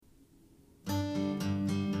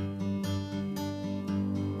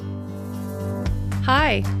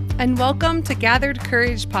Hi, and welcome to Gathered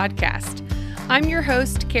Courage Podcast. I'm your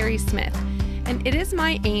host, Carrie Smith, and it is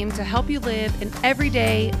my aim to help you live an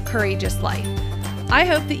everyday, courageous life. I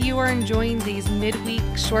hope that you are enjoying these midweek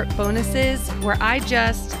short bonuses where I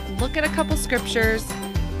just look at a couple scriptures,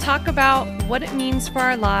 talk about what it means for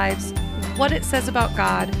our lives, what it says about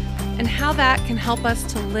God, and how that can help us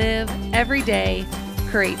to live every day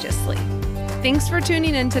courageously. Thanks for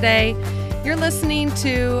tuning in today. You're listening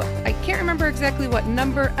to, I can't remember exactly what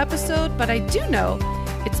number episode, but I do know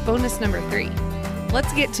it's bonus number 3.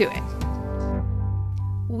 Let's get to it.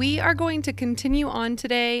 We are going to continue on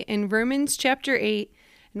today in Romans chapter 8,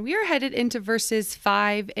 and we are headed into verses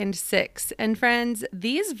 5 and 6. And friends,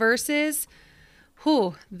 these verses,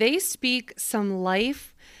 they speak some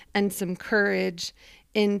life and some courage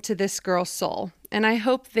into this girl's soul. And I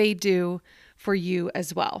hope they do for you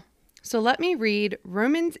as well. So let me read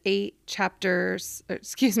Romans chapter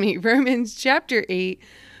 8,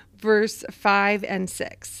 verse 5 and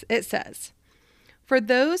 6. It says, "For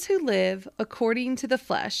those who live according to the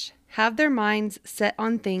flesh have their minds set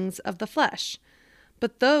on things of the flesh,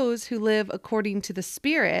 but those who live according to the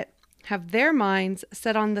Spirit have their minds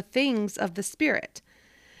set on the things of the Spirit.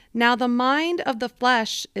 Now the mind of the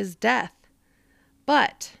flesh is death,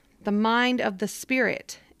 but the mind of the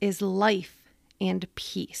Spirit is life and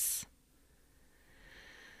peace."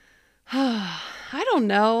 I don't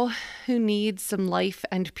know who needs some life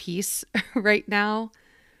and peace right now,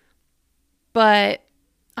 but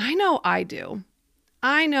I know I do.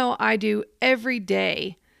 I know I do every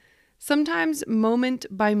day, sometimes moment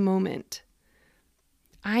by moment.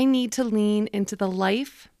 I need to lean into the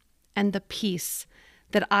life and the peace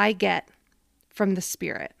that I get from the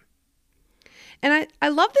Spirit. And I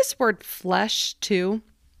love this word flesh too.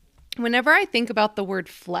 Whenever I think about the word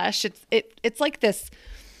flesh, it's like this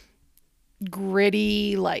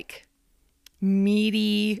gritty, like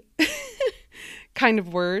meaty kind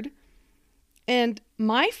of word. And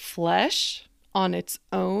my flesh on its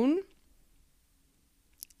own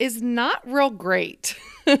is not real great.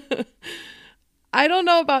 I don't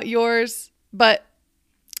know about yours, but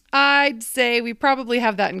I'd say we probably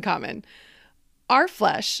have that in common. Our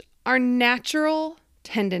flesh, our natural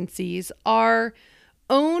tendencies, our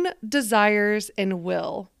own desires and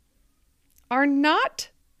will are not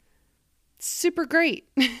super great.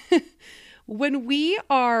 When we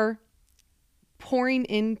are pouring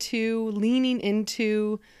into, leaning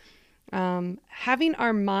into, having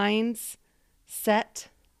our minds set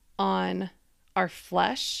on our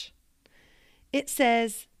flesh, it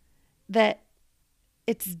says that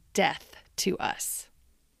it's death to us.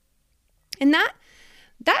 And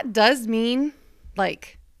that does mean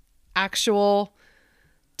like actual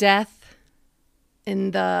death in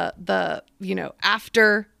the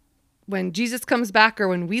after when Jesus comes back or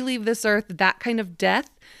when we leave this earth, that kind of death.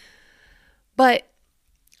 But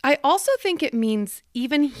I also think it means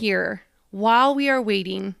even here, while we are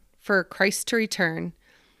waiting for Christ to return,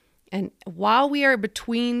 and while we are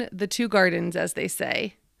between the two gardens, as they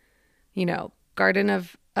say, Garden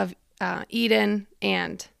of Eden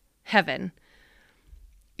and heaven,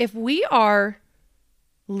 if we are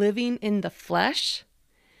living in the flesh,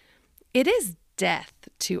 it is death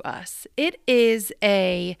to us. It is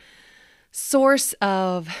a source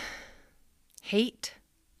of hate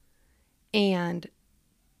and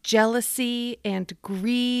jealousy and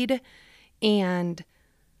greed and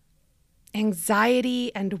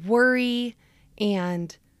anxiety and worry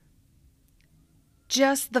and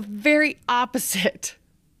just the very opposite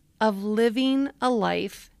of living a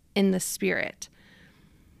life in the Spirit.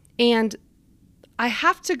 And I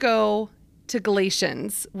have to go to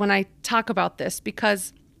Galatians when I talk about this,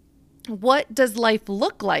 because what does life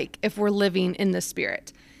look like if we're living in the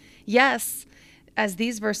Spirit? Yes, as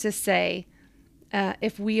these verses say,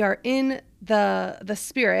 if we are in the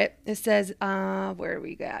Spirit, it says, where do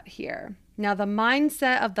we got here? Now the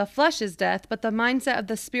mindset of the flesh is death, but the mindset of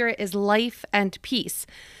the Spirit is life and peace.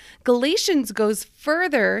 Galatians goes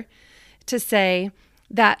further to say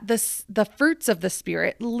that the fruits of the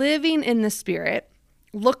Spirit, living in the Spirit,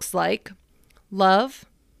 looks like love,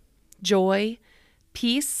 joy,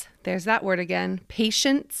 peace, there's that word again,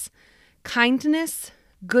 patience, kindness,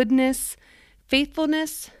 goodness,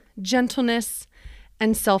 faithfulness, gentleness,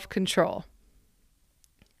 and self-control.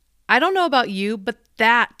 I don't know about you, but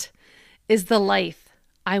that is the life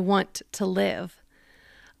I want to live.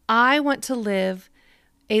 I want to live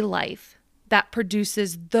a life that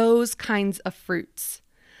produces those kinds of fruits.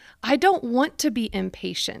 I don't want to be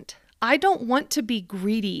impatient. I don't want to be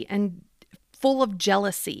greedy and full of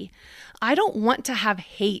jealousy. I don't want to have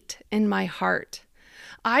hate in my heart.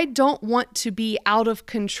 I don't want to be out of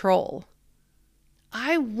control.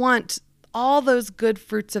 I want all those good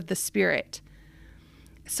fruits of the Spirit.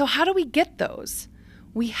 So how do we get those?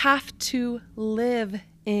 We have to live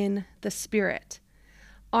in the Spirit.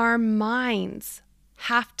 Our minds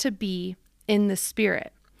have to be in the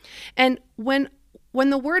Spirit. And when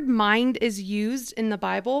the word mind is used in the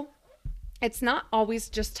Bible, it's not always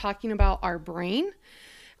just talking about our brain.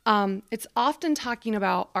 It's often talking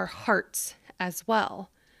about our hearts as well.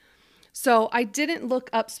 So I didn't look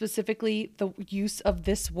up specifically the use of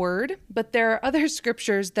this word, but there are other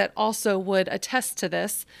scriptures that also would attest to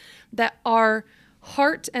this, that our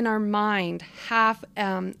heart and our mind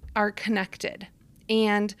are connected,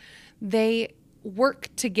 and they work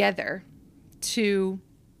together to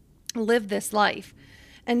live this life.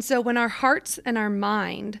 And so when our hearts and our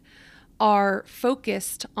mind are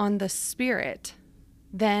focused on the Spirit,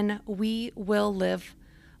 then we will live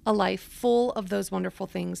a life full of those wonderful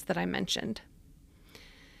things that I mentioned.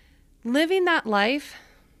 Living that life,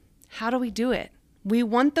 how do we do it? We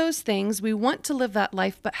want those things. We want to live that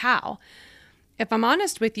life, but how? If I'm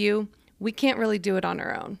honest with you, we can't really do it on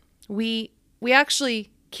our own. We actually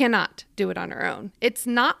cannot do it on our own. It's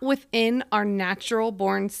not within our natural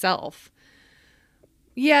born self.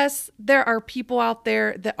 Yes, there are people out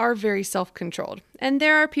there that are very self-controlled, and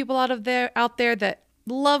there are people out there that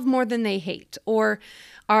love more than they hate, or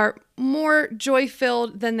are more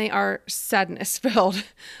joy-filled than they are sadness-filled.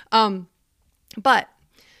 But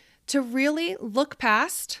to really look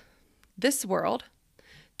past this world,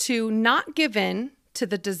 to not give in to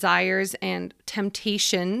the desires and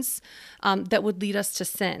temptations that would lead us to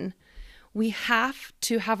sin, we have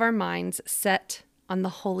to have our minds set on the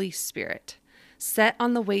Holy Spirit, set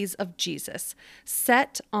on the ways of Jesus,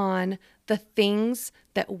 set on the things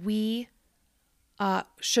that we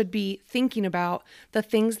should be thinking about, the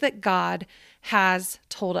things that God has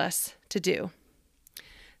told us to do.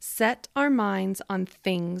 Set our minds on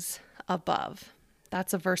things above.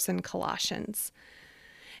 That's a verse in Colossians.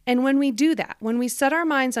 And when we do that, when we set our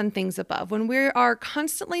minds on things above, when we are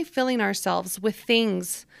constantly filling ourselves with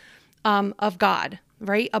things of God,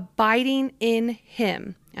 right? Abiding in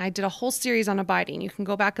Him. I did a whole series on abiding. You can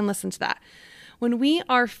go back and listen to that. When we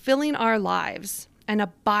are filling our lives and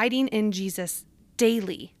abiding in Jesus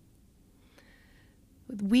daily,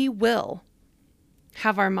 we will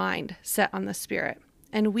have our mind set on the Spirit,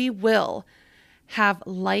 and we will have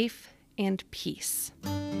life and peace.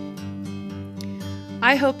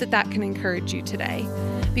 I hope that can encourage you today,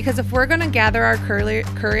 because if we're going to gather our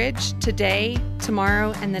courage today,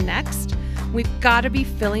 tomorrow, and the next, we've got to be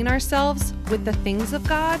filling ourselves with the things of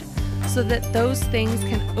God so that those things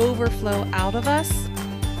can overflow out of us,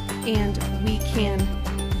 and we can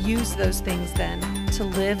use those things then to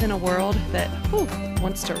live in a world that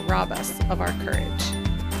wants to rob us of our courage.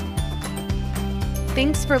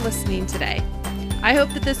 Thanks for listening today. I hope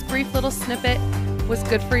that this brief little snippet was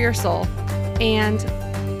good for your soul. And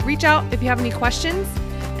reach out if you have any questions.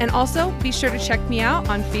 And also be sure to check me out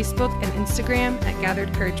on Facebook and Instagram at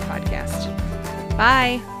Gathered Courage Podcast.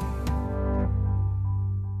 Bye.